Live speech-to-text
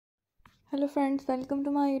Hello friends, welcome to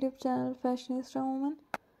my YouTube channel Fashionista Woman.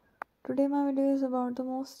 Today my video is about the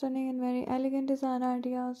most stunning and very elegant design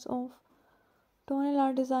ideas of tonal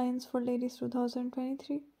art designs for ladies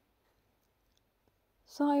 2023.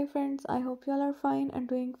 So hi friends, I hope you all are fine and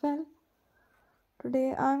doing well.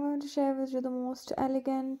 Today I'm going to share with you the most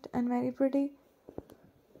elegant and very pretty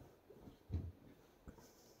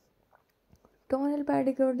tonal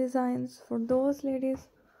pedicure designs for those ladies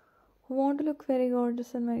who want to look very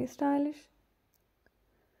gorgeous and very stylish.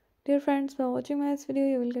 Dear friends, by watching my video,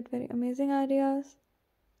 you will get very amazing ideas.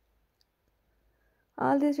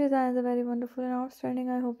 All these designs are very wonderful and outstanding.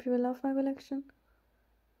 I hope you will love my collection.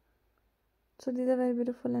 So these are very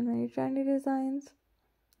beautiful and very trendy designs.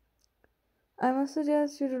 I must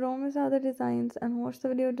suggest you to don't miss other designs and watch the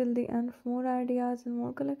video till the end for more ideas and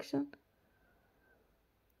more collection.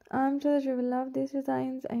 I'm sure that you will love these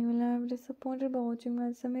designs and you will not be disappointed by watching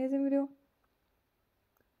my amazing video.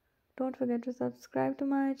 Don't forget to subscribe to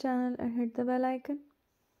my channel and hit the bell icon.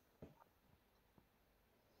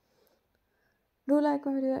 Do like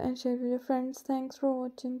my video and share with your friends. Thanks for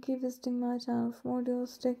watching. Keep visiting my channel for more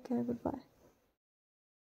videos. Take care. Goodbye.